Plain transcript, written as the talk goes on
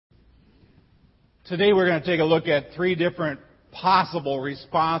Today we're going to take a look at three different possible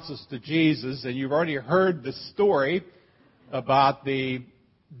responses to Jesus. And you've already heard the story about the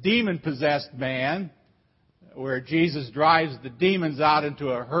demon-possessed man, where Jesus drives the demons out into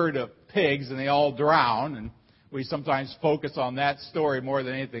a herd of pigs and they all drown. And we sometimes focus on that story more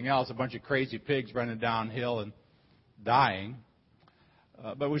than anything else, a bunch of crazy pigs running downhill and dying.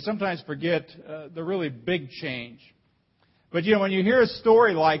 But we sometimes forget the really big change. But when you hear a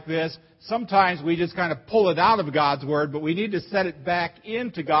story like this, sometimes we just kind of pull it out of God's Word, but we need to set it back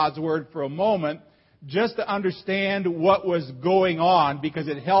into God's Word for a moment just to understand what was going on, because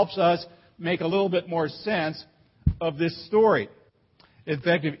it helps us make a little bit more sense of this story. In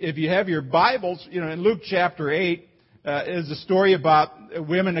fact, if you have your Bibles, in Luke chapter 8 is a story about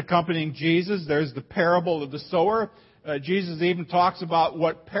women accompanying Jesus. There's the parable of the sower. Jesus even talks about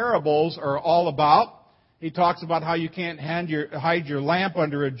what parables are all about. He talks about how you can't hide your lamp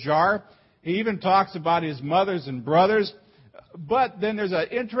under a jar. He even talks about his mothers and brothers. But then there's an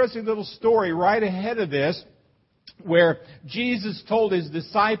interesting little story right ahead of this where Jesus told his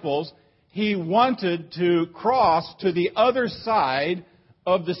disciples he wanted to cross to the other side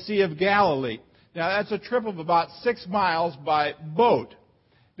of the Sea of Galilee. Now, that's a trip of about 6 miles by boat.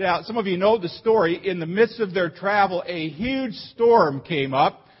 Now, some of you know the story. In the midst of their travel, a huge storm came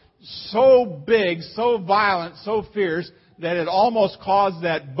up, so big, so violent, so fierce, that it almost caused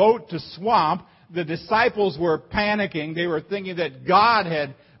that boat to swamp. The disciples were panicking. They were thinking that God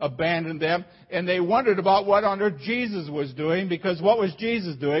had abandoned them, and they wondered about what on earth Jesus was doing, because what was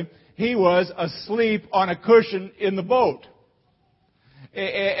Jesus doing? He was asleep on a cushion in the boat.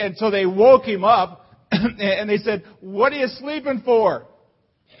 And so they woke him up, and they said, "What are you sleeping for?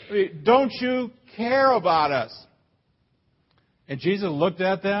 Don't you care about us?" And Jesus looked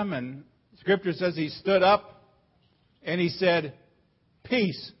at them, and Scripture says he stood up, and he said,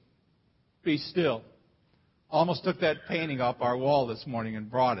 "Peace, be still." Almost took that painting off our wall this morning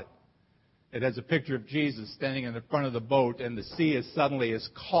and brought it. It has a picture of Jesus standing in the front of the boat, and the sea is suddenly as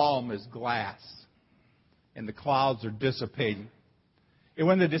calm as glass, and the clouds are dissipating. And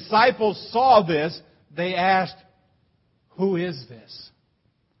when the disciples saw this, they asked, "Who is this?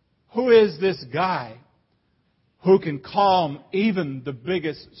 Who is this guy who can calm even the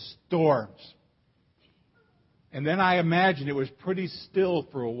biggest storms?" And then I imagine it was pretty still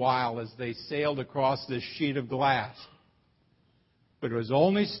for a while as they sailed across this sheet of glass. But it was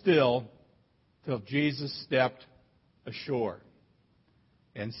only still till Jesus stepped ashore.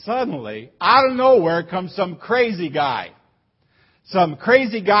 And suddenly, out of nowhere, comes some crazy guy. Some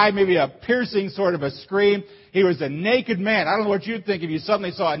crazy guy, maybe a piercing sort of a scream. He was a naked man. I don't know what you'd think if you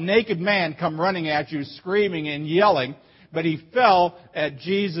suddenly saw a naked man come running at you, screaming and yelling. But he fell at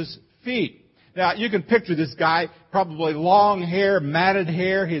Jesus' feet. Now, you can picture this guy, probably long hair, matted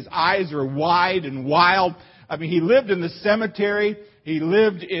hair. His eyes are wide and wild. I mean, he lived in the cemetery. He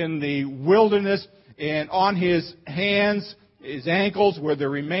lived in the wilderness. And on his hands, his ankles, were the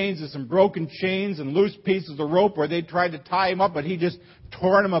remains of some broken chains and loose pieces of rope where they tried to tie him up, but he just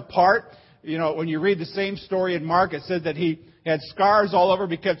tore them apart. When you read the same story in Mark, it says that he had scars all over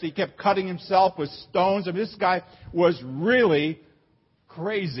because he kept cutting himself with stones. I mean, this guy was really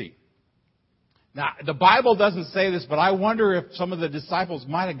crazy. Now, the Bible doesn't say this, but I wonder if some of the disciples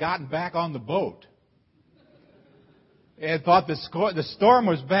might have gotten back on the boat and thought the storm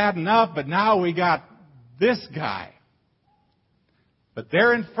was bad enough, but now we got this guy. But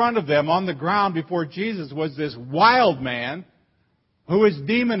there in front of them on the ground before Jesus was this wild man who was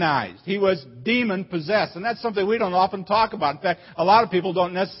demonized. He was demon-possessed. And that's something we don't often talk about. In fact, a lot of people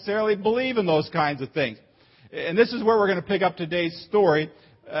don't necessarily believe in those kinds of things. And this is where we're going to pick up today's story.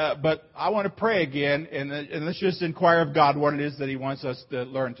 But I want to pray again, and let's just inquire of God what it is that He wants us to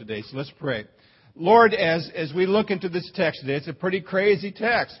learn today. So let's pray. Lord, as we look into this text today, it's a pretty crazy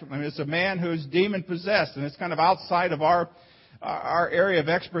text. I mean, it's a man who's demon-possessed, and it's kind of outside of our area of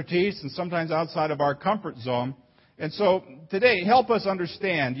expertise and sometimes outside of our comfort zone. And so today, help us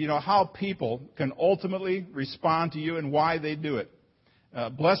understand, how people can ultimately respond to you and why they do it.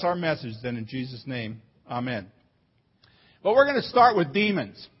 Bless our message then in Jesus' name. Amen. But we're going to start with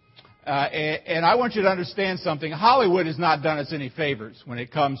demons. And I want you to understand something. Hollywood has not done us any favors when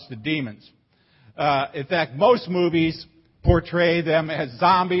it comes to demons. In fact, most movies portray them as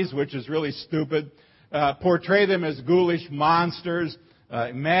zombies, which is really stupid. Portray them as ghoulish monsters,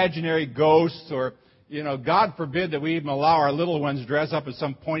 imaginary ghosts, or, God forbid that we even allow our little ones to dress up as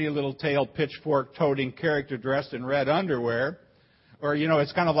some pointy little tailed pitchfork-toting character dressed in red underwear. Or,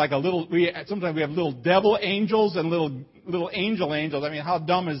 it's kind of like sometimes we have little devil angels and little angels. I mean, how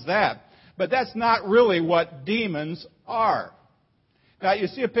dumb is that? But that's not really what demons are. Now, you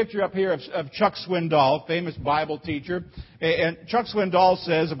see a picture up here of Chuck Swindoll, famous Bible teacher. And Chuck Swindoll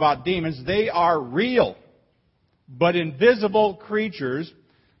says about demons, they are real, but invisible creatures,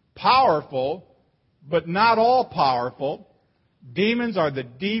 powerful, but not all powerful. Demons are the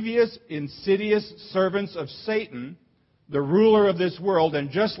devious, insidious servants of Satan, the ruler of this world,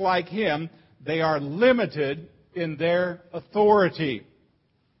 and just like him, they are limited in their authority.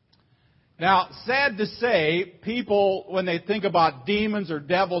 Now, sad to say, people, when they think about demons or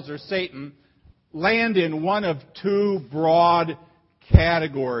devils or Satan, land in one of two broad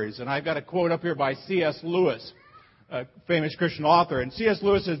categories. And I've got a quote up here by C.S. Lewis, a famous Christian author. And C.S.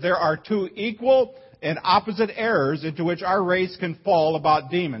 Lewis says, there are two equal and opposite errors into which our race can fall about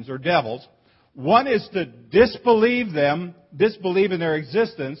demons or devils. One is to disbelieve in their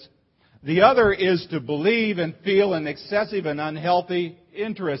existence. The other is to believe and feel an excessive and unhealthy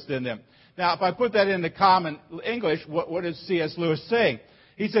interest in them. Now, if I put that into common English, what is C.S. Lewis saying?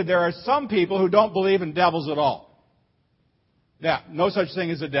 He said there are some people who don't believe in devils at all. Now, no such thing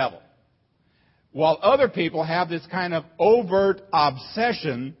as a devil. While other people have this kind of overt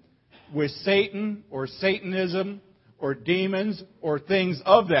obsession with Satan or Satanism or demons or things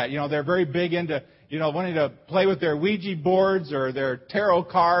of that. You know, they're very big into, wanting to play with their Ouija boards or their tarot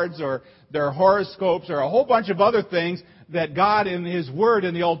cards or their horoscopes or a whole bunch of other things that God in His Word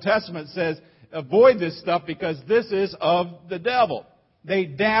in the Old Testament says, avoid this stuff because this is of the devil. They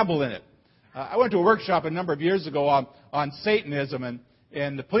dabble in it. I went to a workshop a number of years ago on Satanism,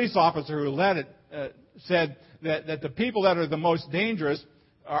 and the police officer who led it said that the people that are the most dangerous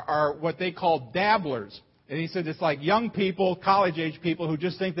are what they call dabblers. And he said it's like young people, college-age people who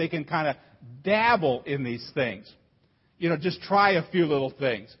just think they can kind of dabble in these things. Just try a few little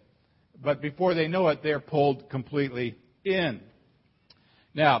things. But before they know it, they're pulled completely in.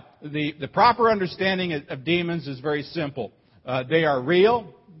 Now, the proper understanding of demons is very simple. They are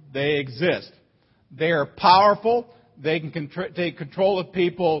real. They exist. They are powerful. They can take control of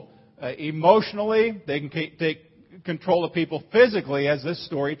people emotionally. They can take control of people physically, as this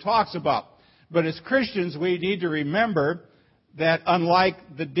story talks about. But as Christians, we need to remember that unlike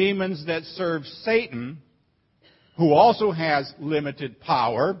the demons that serve Satan, who also has limited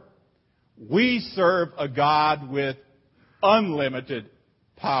power, we serve a God with unlimited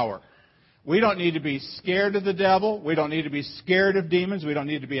power. We don't need to be scared of the devil. We don't need to be scared of demons. We don't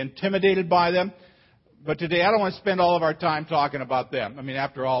need to be intimidated by them. But today, I don't want to spend all of our time talking about them. I mean,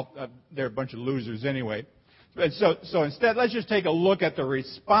 after all, they're a bunch of losers anyway. So instead, let's just take a look at the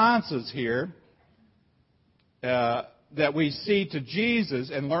responses here that we see to Jesus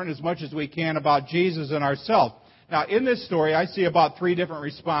and learn as much as we can about Jesus and ourselves. Now, in this story, I see about 3 different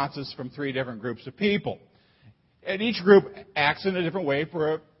responses from 3 different groups of people. And each group acts in a different way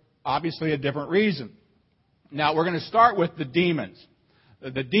for obviously a different reason. Now, we're going to start with the demons.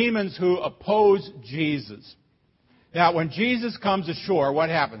 The demons who oppose Jesus. Now, when Jesus comes ashore, what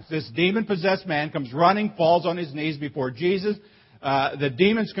happens? This demon-possessed man comes running, falls on his knees before Jesus. The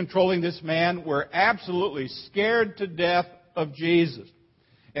demons controlling this man were absolutely scared to death of Jesus.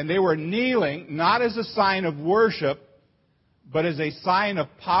 And they were kneeling, not as a sign of worship, but as a sign of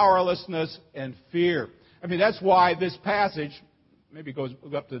powerlessness and fear. I mean, that's why this passage, maybe goes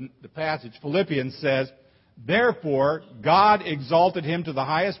up to the passage, Philippians says, therefore, God exalted him to the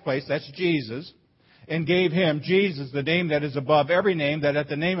highest place, that's Jesus, and gave him, Jesus, the name that is above every name, that at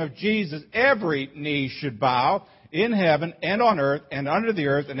the name of Jesus every knee should bow, in heaven and on earth and under the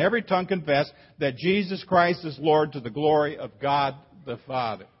earth, and every tongue confess that Jesus Christ is Lord, to the glory of God the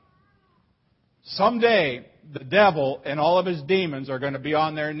Father. Someday, the devil and all of his demons are going to be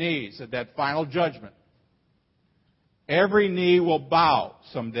on their knees at that final judgment. Every knee will bow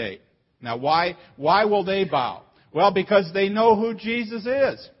someday. Now, why will they bow? Well, because they know who Jesus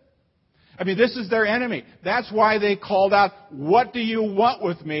is. I mean, this is their enemy. That's why they called out, what do you want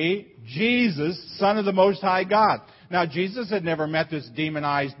with me, Jesus, Son of the Most High God? Now, Jesus had never met this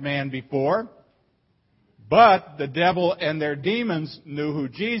demonized man before, but the devil and their demons knew who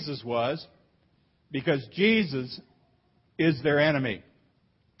Jesus was because Jesus is their enemy.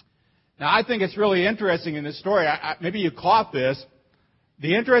 Now, I think it's really interesting in this story. Maybe you caught this.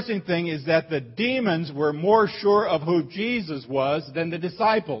 The interesting thing is that the demons were more sure of who Jesus was than the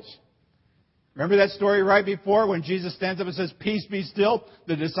disciples. Remember that story right before when Jesus stands up and says, peace be still?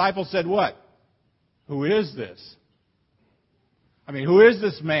 The disciples said what? Who is this? I mean, who is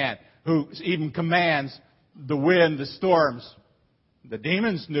this man who even commands the wind, the storms? The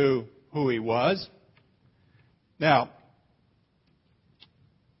demons knew who he was. Now,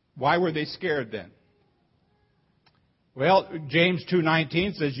 why were they scared then? Well, James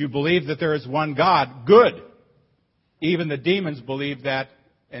 2:19 says, you believe that there is one God. Good. Even the demons believe that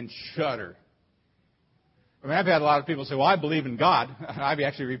and shudder. I mean, I've had a lot of people say, well, I believe in God. I've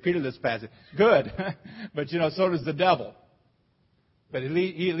actually repeated this passage. Good. But, so does the devil. But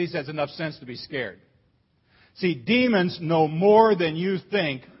he at least has enough sense to be scared. See, demons know more than you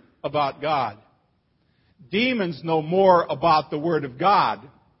think about God. Demons know more about the Word of God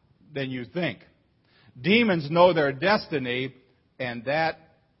than you think. Demons know their destiny, and that,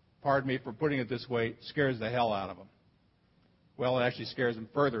 pardon me for putting it this way, scares the hell out of them. Well, it actually scares them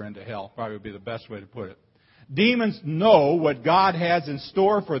further into hell, probably would be the best way to put it. Demons know what God has in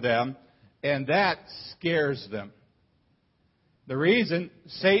store for them, and that scares them. The reason,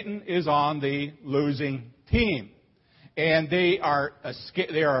 Satan is on the losing team. And they are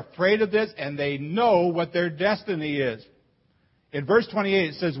afraid of this, and they know what their destiny is. In verse 28,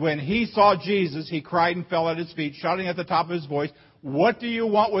 it says, when he saw Jesus, he cried and fell at his feet, shouting at the top of his voice, what do you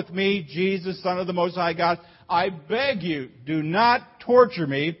want with me, Jesus, Son of the Most High God? I beg you, do not torture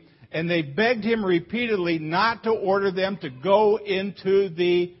me. And they begged him repeatedly not to order them to go into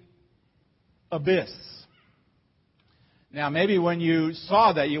the abyss. Now, maybe when you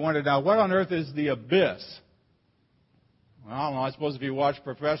saw that, you wondered, now, what on earth is the abyss? Well, I don't know. I suppose if you watch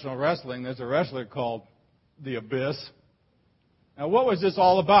professional wrestling, there's a wrestler called the Abyss. Now, what was this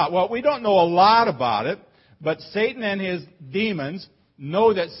all about? Well, we don't know a lot about it, but Satan and his demons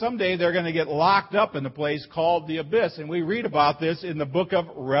know that someday they're going to get locked up in the place called the abyss. And we read about this in the book of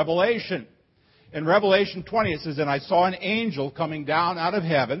Revelation. In Revelation 20, it says, and I saw an angel coming down out of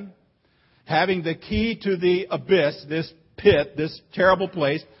heaven, having the key to the abyss, this pit, this terrible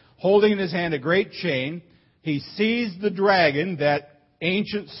place, holding in his hand a great chain. He seized the dragon, that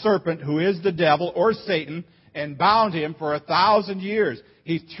ancient serpent who is the devil or Satan, and bound him for 1,000 years.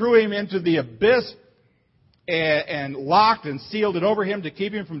 He threw him into the abyss and locked and sealed it over him to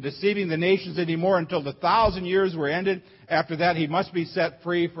keep him from deceiving the nations anymore until the 1,000 years were ended. After that, he must be set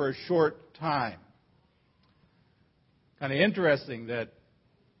free for a short time. Kind of interesting that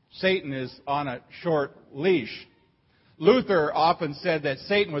Satan is on a short leash. Luther often said that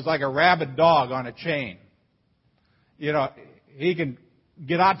Satan was like a rabid dog on a chain. He can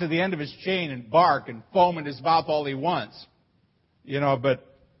get out to the end of his chain and bark and foam in his mouth all he wants. But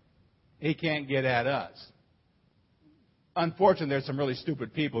he can't get at us. Unfortunately, there's some really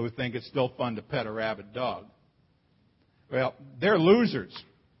stupid people who think it's still fun to pet a rabid dog. Well, they're losers.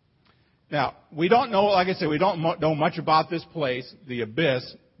 Now, we don't know, like I said, we don't know much about this place, the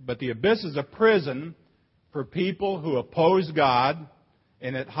abyss, but the abyss is a prison for people who oppose God,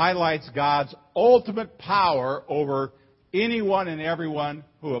 and it highlights God's ultimate power over anyone and everyone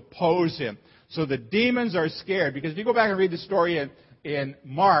who oppose Him. So the demons are scared, because if you go back and read the story in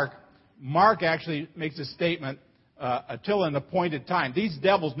Mark actually makes a statement, until an appointed time. These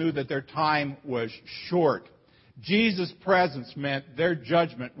devils knew that their time was short. Jesus' presence meant their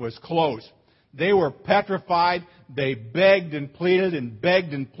judgment was close. They were petrified. They begged and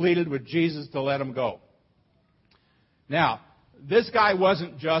pleaded with Jesus to let them go. Now, this guy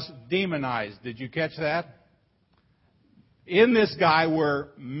wasn't just demonized. Did you catch that? In this guy were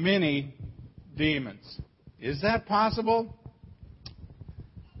many demons. Is that possible?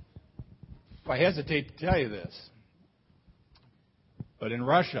 I hesitate to tell you this. But in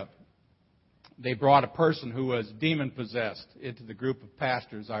Russia, they brought a person who was demon-possessed into the group of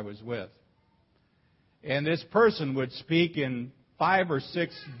pastors I was with. And this person would speak in 5 or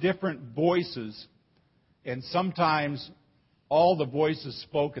 6 different voices, and sometimes all the voices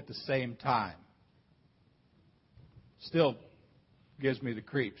spoke at the same time. Still gives me the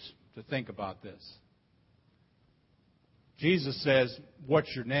creeps to think about this. Jesus says,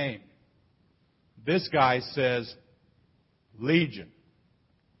 "What's your name?" This guy says, "Legion."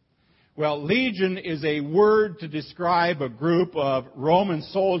 Well, legion is a word to describe a group of Roman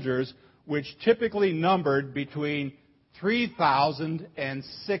soldiers which typically numbered between 3,000 and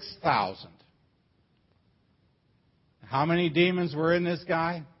 6,000. How many demons were in this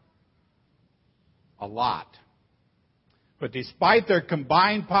guy? A lot. But despite their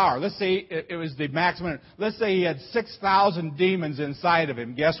combined power, let's say it was the maximum, let's say he had 6,000 demons inside of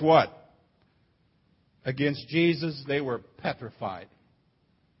him. Guess what? Against Jesus, they were petrified.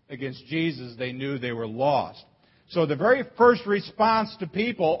 Against Jesus, they knew they were lost. So the very first response to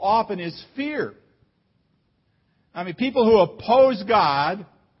people often is fear. I mean, people who oppose God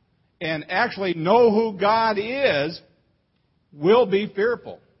and actually know who God is will be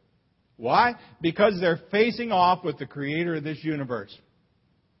fearful. Why? Because they're facing off with the Creator of this universe.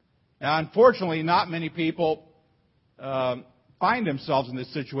 Now, unfortunately, not many people find themselves in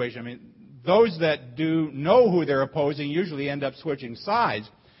this situation. I mean, those that do know who they're opposing usually end up switching sides.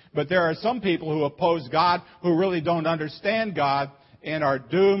 But there are some people who oppose God who really don't understand God and are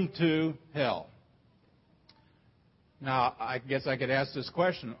doomed to hell. Now, I guess I could ask this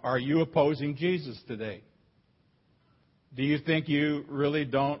question. Are you opposing Jesus today? Do you think you really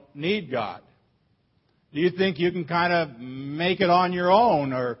don't need God? Do you think you can kind of make it on your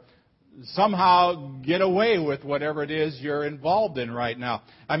own or somehow get away with whatever it is you're involved in right now?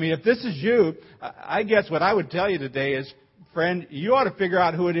 I mean, if this is you, I guess what I would tell you today is, friend, you ought to figure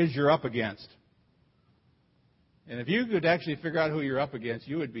out who it is you're up against. And if you could actually figure out who you're up against,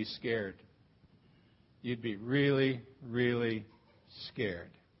 you would be scared. You'd be really, really scared.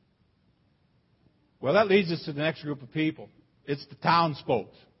 Well, that leads us to the next group of people. It's the townsfolk.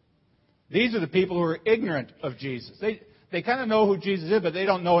 These are the people who are ignorant of Jesus. They kind of know who Jesus is, but they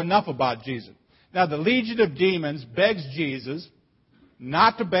don't know enough about Jesus. Now, the legion of demons begs Jesus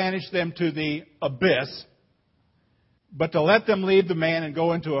not to banish them to the abyss, but to let them leave the man and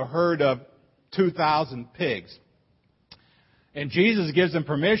go into a herd of 2,000 pigs. And Jesus gives them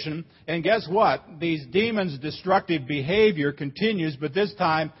permission, and guess what? These demons' destructive behavior continues, but this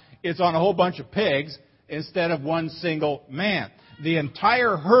time it's on a whole bunch of pigs instead of one single man. The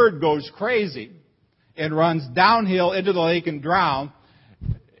entire herd goes crazy and runs downhill into the lake and drown.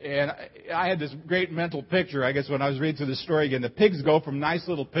 And I had this great mental picture, I guess, when I was reading through the story again. The pigs go from nice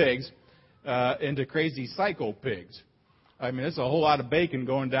little pigs into crazy psycho pigs. I mean, it's a whole lot of bacon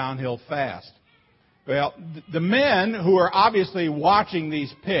going downhill fast. Well, the men who are obviously watching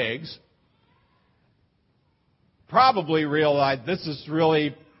these pigs probably realize this is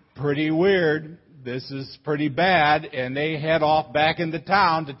really pretty weird. This is pretty bad. And they head off back into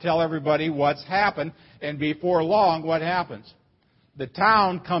town to tell everybody what's happened. And before long, what happens? The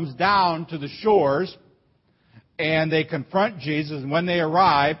town comes down to the shores and they confront Jesus. And when they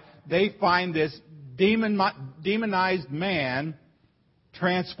arrive, they find this demonized man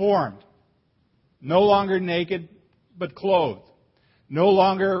transformed. No longer naked, but clothed. No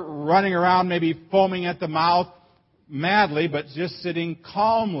longer running around maybe foaming at the mouth madly, but just sitting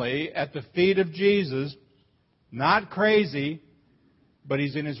calmly at the feet of Jesus. Not crazy, but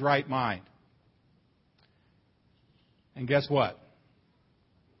he's in his right mind. And guess what?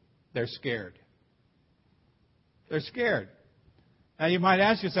 They're scared. They're scared. Now you might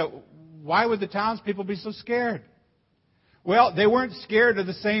ask yourself, why would the townspeople be so scared? Well, they weren't scared of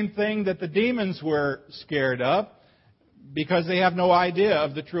the same thing that the demons were scared of because they have no idea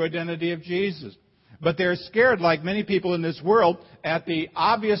of the true identity of Jesus. But they're scared, like many people in this world, at the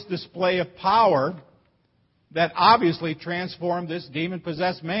obvious display of power that obviously transformed this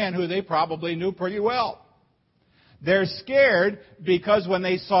demon-possessed man who they probably knew pretty well. They're scared because when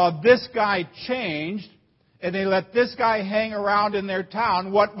they saw this guy changed and they let this guy hang around in their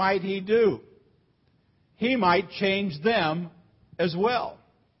town, what might he do? He might change them as well.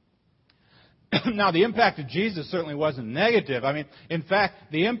 Now, the impact of Jesus certainly wasn't negative. I mean, in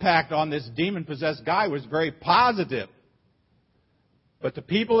fact, the impact on this demon-possessed guy was very positive. But the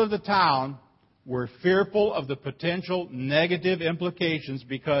people of the town were fearful of the potential negative implications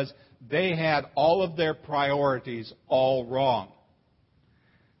because they had all of their priorities all wrong.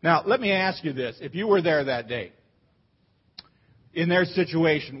 Now, let me ask you this. If you were there that day, in their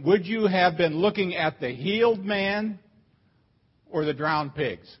situation, would you have been looking at the healed man or the drowned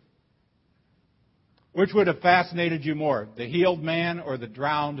pigs? Which would have fascinated you more, the healed man or the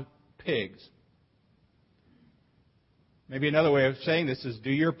drowned pigs? Maybe another way of saying this is, do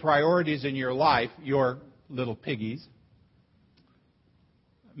your priorities in your life, your little piggies,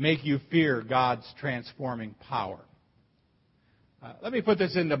 make you fear God's transforming power? Let me put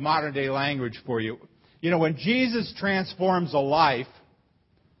this into modern day language for you. You know, when Jesus transforms a life,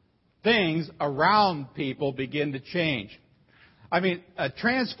 things around people begin to change. I mean, a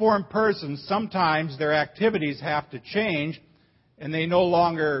transformed person, sometimes their activities have to change, and they no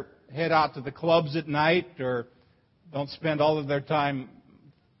longer head out to the clubs at night or don't spend all of their time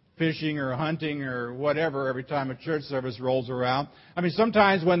fishing or hunting or whatever every time a church service rolls around. I mean,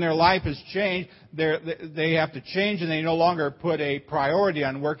 sometimes when their life has changed, they have to change and they no longer put a priority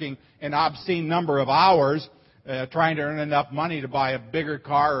on working an obscene number of hours trying to earn enough money to buy a bigger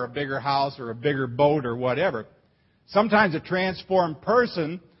car or a bigger house or a bigger boat or whatever. Sometimes a transformed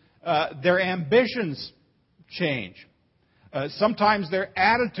person, their ambitions change. Sometimes their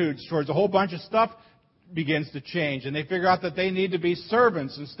attitudes towards a whole bunch of stuff begins to change, and they figure out that they need to be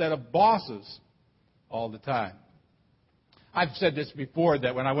servants instead of bosses all the time. I've said this before,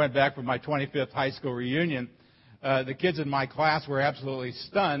 that when I went back for my 25th high school reunion, the kids in my class were absolutely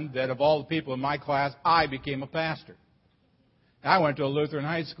stunned that of all the people in my class, I became a pastor. I went to a Lutheran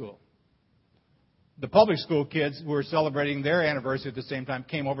high school. the public school kids who were celebrating their anniversary at the same time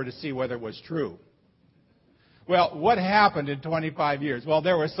came over to see whether it was true. Well, what happened in 25 years? Well,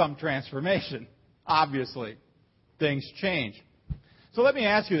 there was some transformation, obviously. Things changed. So let me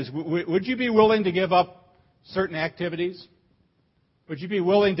ask you this. Would you be willing to give up certain activities? Would you be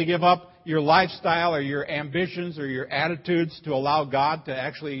willing to give up your lifestyle or your ambitions or your attitudes to allow God to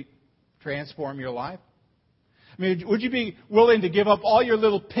actually transform your life? I mean, would you be willing to give up all your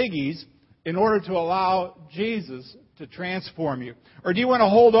little piggies in order to allow Jesus to transform you? Or do you want to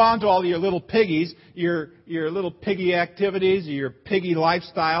hold on to all your little piggies, your little piggy activities, or your piggy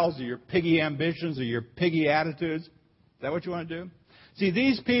lifestyles, or your piggy ambitions, or your piggy attitudes? Is that what you want to do? See,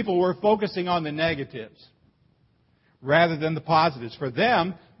 these people were focusing on the negatives rather than the positives. For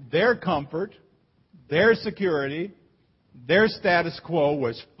them, their comfort, their security, their status quo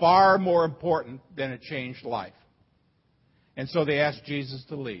was far more important than a changed life. And so they asked Jesus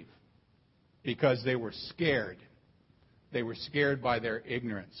to leave because they were scared. They were scared by their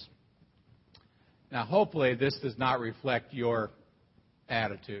ignorance. Now, hopefully, this does not reflect your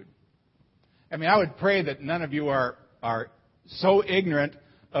attitude. I mean, I would pray that none of you are so ignorant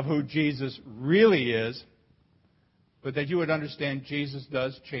of who Jesus really is, but that you would understand Jesus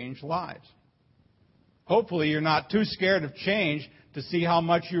does change lives. Hopefully, you're not too scared of change to see how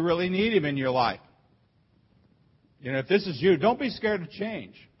much you really need Him in your life. You know, if this is you, don't be scared of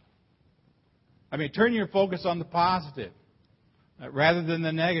change. I mean, turn your focus on the positive rather than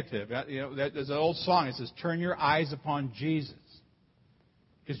the negative. You know, there's an old song. It says, "Turn your eyes upon Jesus,"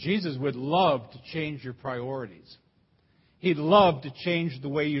 because Jesus would love to change your priorities. He'd love to change the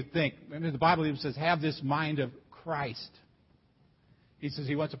way you think. I mean, the Bible even says, "Have this mind of Christ." He says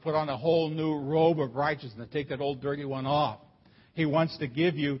He wants to put on a whole new robe of righteousness and take that old dirty one off. He wants to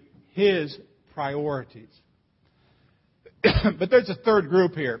give you His priorities. But there's a third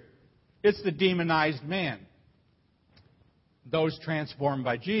group here. It's the demonized man. Those transformed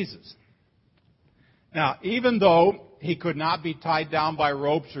by Jesus. Now, even though he could not be tied down by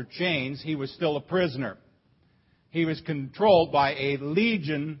ropes or chains, he was still a prisoner. He was controlled by a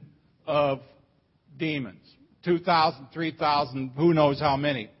legion of demons. 2,000, 3,000, who knows how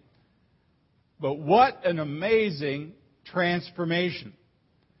many. But what an amazing transformation.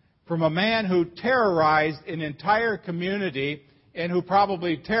 From a man who terrorized an entire community and who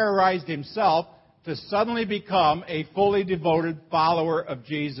probably terrorized himself to suddenly become a fully devoted follower of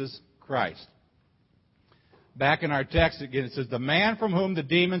Jesus Christ. Back in our text again, it says, "The man from whom the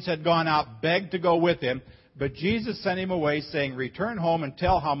demons had gone out begged to go with him, but Jesus sent him away, saying, 'Return home and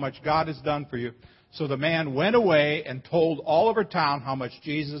tell how much God has done for you.' So the man went away and told all over town how much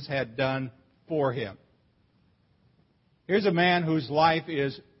Jesus had done for him." Here's a man whose life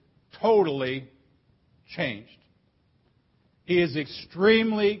is totally changed. He is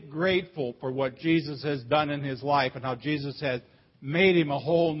extremely grateful for what Jesus has done in his life and how Jesus has made him a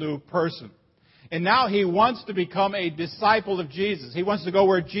whole new person. And now he wants to become a disciple of Jesus. He wants to go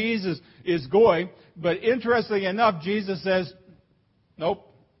where Jesus is going. But interestingly enough, Jesus says, nope.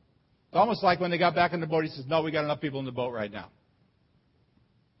 It's almost like when they got back in the boat, he says, "No, we got enough people in the boat right now."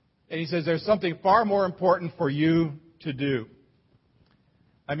 And he says, "There's something far more important for you to do."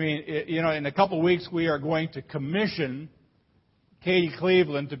 I mean, you know, in a couple of weeks we are going to commission Katie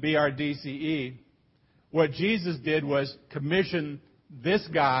Cleveland to be our DCE. What Jesus did was commission this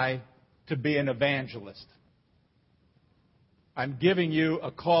guy to be an evangelist. I'm giving you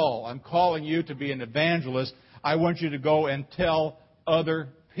a call. I'm calling you to be an evangelist. I want you to go and tell other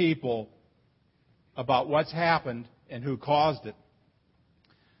people about what's happened and who caused it.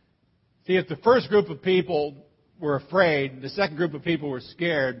 See, if the first group of people were afraid, the second group of people were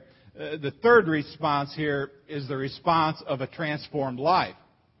scared, the third response here is the response of a transformed life.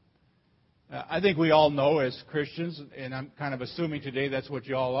 I think we all know as Christians, and I'm kind of assuming today that's what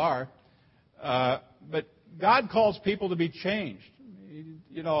you all are, but God calls people to be changed.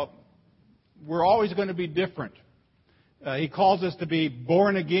 You know, we're always going to be different. He calls us to be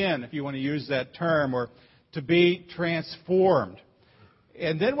born again, if you want to use that term, or to be transformed.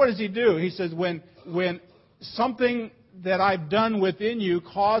 And then what does He do? He says, when something that I've done within you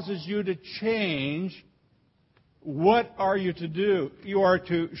causes you to change, what are you to do? You are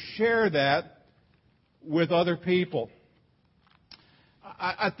to share that with other people.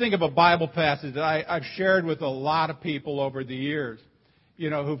 I think of a Bible passage that I've shared with a lot of people over the years, you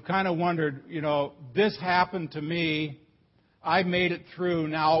know, who've kind of wondered, you know, this happened to me, I made it through,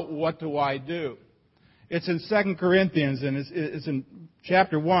 now what do I do? It's in 2 Corinthians, and it's in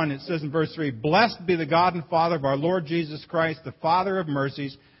chapter 1. It says in verse 3, "Blessed be the God and Father of our Lord Jesus Christ, the Father of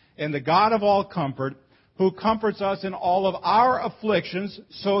mercies, and the God of all comfort, who comforts us in all of our afflictions,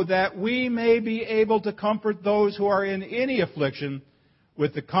 so that we may be able to comfort those who are in any affliction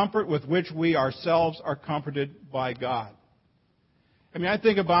with the comfort with which we ourselves are comforted by God. I mean, I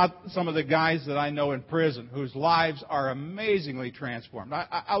think about some of the guys that I know in prison whose lives are amazingly transformed.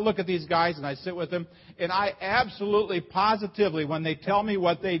 I look at these guys and I sit with them, and I absolutely, positively, when they tell me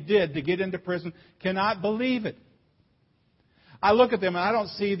what they did to get into prison, cannot believe it. I look at them and I don't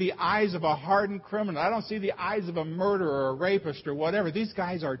see the eyes of a hardened criminal. I don't see the eyes of a murderer or a rapist or whatever. These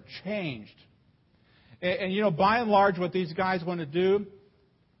guys are changed. And you know, by and large, what these guys want to do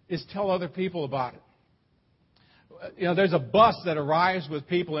is tell other people about it. You know, there's a bus that arrives with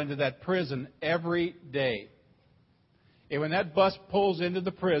people into that prison every day. And when that bus pulls into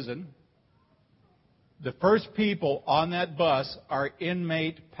the prison, the first people on that bus are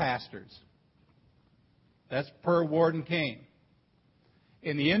inmate pastors. That's per Warden Kane.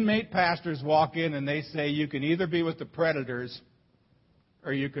 And the inmate pastors walk in and they say, you can either be with the predators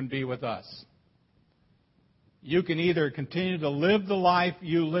or you can be with us. You can either continue to live the life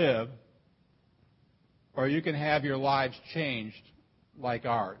you live, or you can have your lives changed like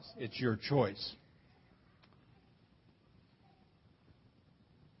ours. It's your choice.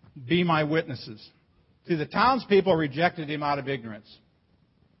 Be my witnesses. See, the townspeople rejected him out of ignorance.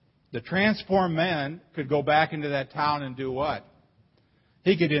 The transformed man could go back into that town and do what?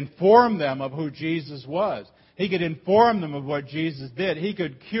 He could inform them of who Jesus was. He could inform them of what Jesus did. He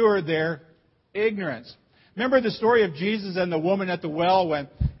could cure their ignorance. Remember the story of Jesus and the woman at the well when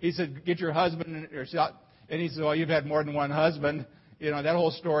he said, get your husband, and he said, well, you've had more than one husband. You know, that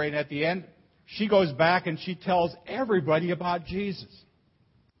whole story. And at the end, she goes back and she tells everybody about Jesus.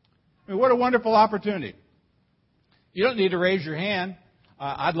 I mean, what a wonderful opportunity. You don't need to raise your hand.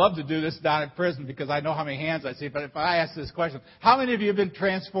 I'd love to do this down at prison because I know how many hands I see. But if I ask this question, how many of you have been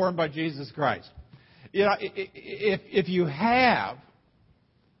transformed by Jesus Christ? You know, if you have,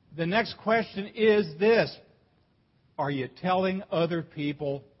 the next question is this. Are you telling other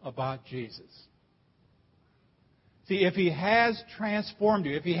people about Jesus? See, if He has transformed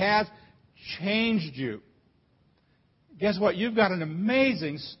you, if He has changed you, guess what? You've got an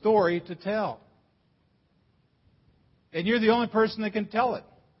amazing story to tell. And you're the only person that can tell it.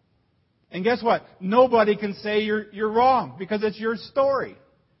 And guess what? Nobody can say you're wrong because it's your story.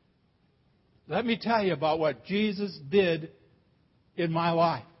 Let me tell you about what Jesus did in my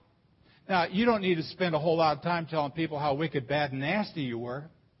life. Now, you don't need to spend a whole lot of time telling people how wicked, bad, and nasty you were.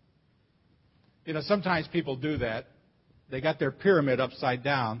 You know, sometimes people do that. They got their pyramid upside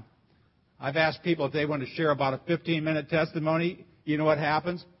down. I've asked people if they want to share about a 15-minute testimony. You know what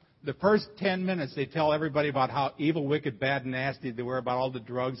happens? The first 10 minutes, they tell everybody about how evil, wicked, bad, and nasty they were, about all the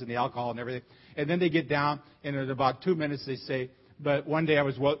drugs and the alcohol and everything. And then they get down, and in about 2 minutes, they say, but one day I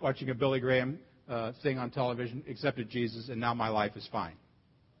was watching a Billy Graham thing on television, accepted Jesus, and now my life is fine.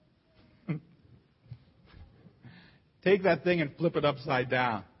 Take that thing and flip it upside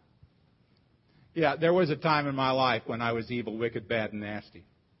down. Yeah, there was a time in my life when I was evil, wicked, bad, and nasty.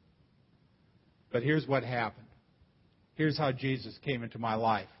 But here's what happened. Here's how Jesus came into my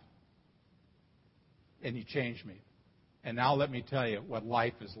life. And He changed me. And now let me tell you what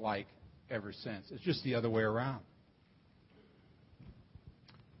life is like ever since. It's just the other way around.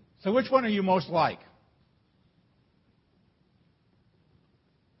 So which one are you most like?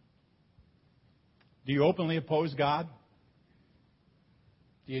 Do you openly oppose God?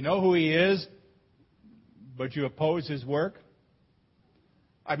 Do you know who He is, but you oppose His work?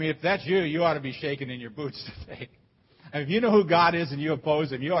 I mean, if that's you, you ought to be shaking in your boots today. And if you know who God is and you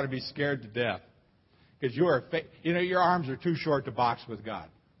oppose Him, you ought to be scared to death. Because your arms are too short to box with God.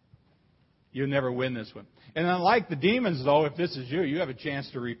 You'll never win this one. And unlike the demons, though, if this is you, you have a chance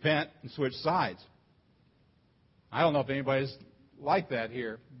to repent and switch sides. I don't know if anybody's like that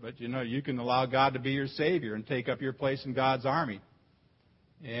here, but you know, you can allow God to be your Savior and take up your place in God's army.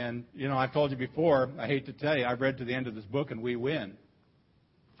 And, you know, I've told you before, I hate to tell you, I've read to the end of this book and we win.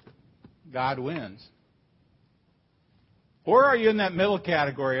 God wins. Or are you in that middle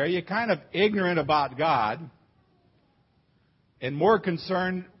category? Are you kind of ignorant about God and more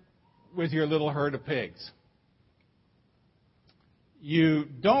concerned with your little herd of pigs? You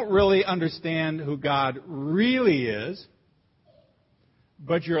don't really understand who God really is,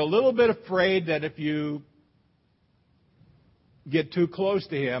 but you're a little bit afraid that if you get too close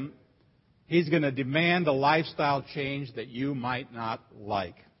to Him, He's going to demand a lifestyle change that you might not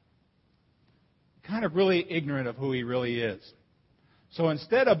like. Kind of really ignorant of who He really is. So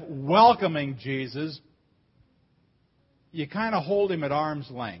instead of welcoming Jesus, you kind of hold Him at arm's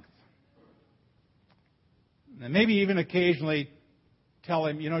length. And maybe even occasionally tell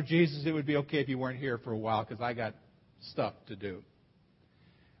him, Jesus, it would be okay if you weren't here for a while because I got stuff to do.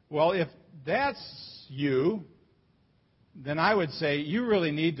 Well, if that's you, then I would say you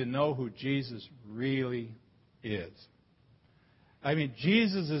really need to know who Jesus really is. I mean,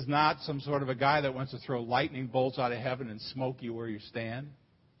 Jesus is not some sort of a guy that wants to throw lightning bolts out of heaven and smoke you where you stand.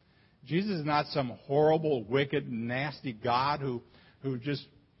 Jesus is not some horrible, wicked, nasty God who just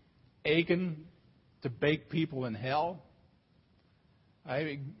aching to bake people in hell. I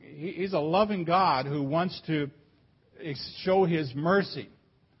mean, he's a loving God who wants to show His mercy,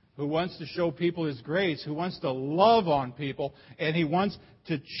 who wants to show people His grace, who wants to love on people, and He wants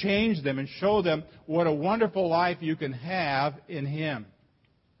to change them and show them what a wonderful life you can have in Him.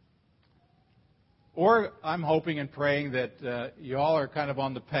 Or I'm hoping and praying that you all are kind of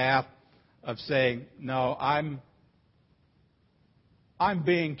on the path of saying, no, I'm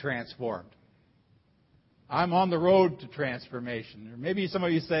being transformed. I'm on the road to transformation. Or maybe some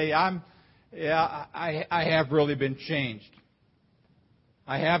of you say, I have really been changed.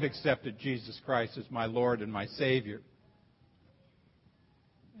 I have accepted Jesus Christ as my Lord and my Savior.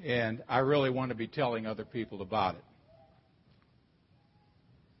 And I really want to be telling other people about it.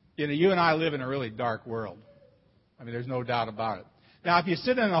 You and I live in a really dark world. I mean, there's no doubt about it. Now, if you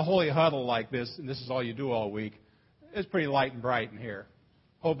sit in a holy huddle like this, and this is all you do all week, it's pretty light and bright in here.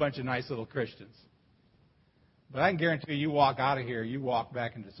 A whole bunch of nice little Christians. But I can guarantee you walk out of here, you walk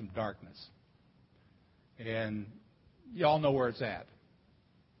back into some darkness. And you all know where it's at.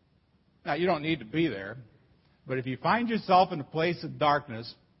 Now, you don't need to be there. But if you find yourself in a place of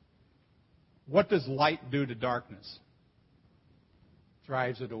darkness, what does light do to darkness?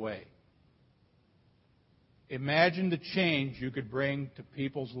 Drives it away. Imagine the change you could bring to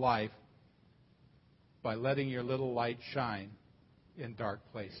people's life by letting your little light shine in dark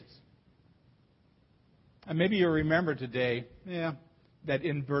places. And maybe you'll remember today, that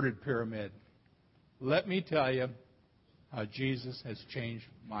inverted pyramid. Let me tell you how Jesus has changed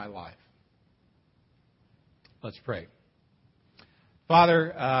my life. Let's pray.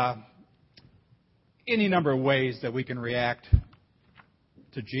 Father, any number of ways that we can react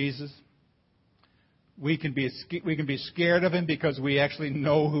to Jesus. We can be scared of Him because we actually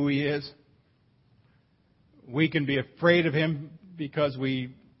know who He is. We can be afraid of Him because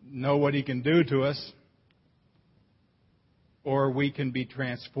we know what He can do to us. Or we can be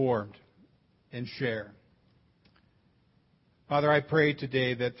transformed and share. Father, I pray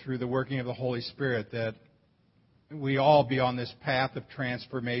today that through the working of the Holy Spirit that we all be on this path of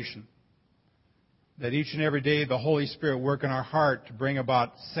transformation. That each and every day the Holy Spirit work in our heart to bring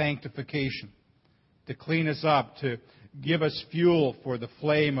about sanctification, to clean us up, to give us fuel for the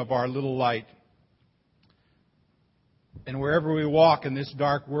flame of our little light. And wherever we walk in this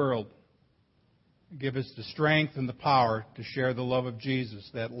dark world, give us the strength and the power to share the love of Jesus,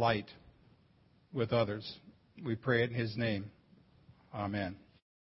 that light, with others. We pray it in His name. Amen.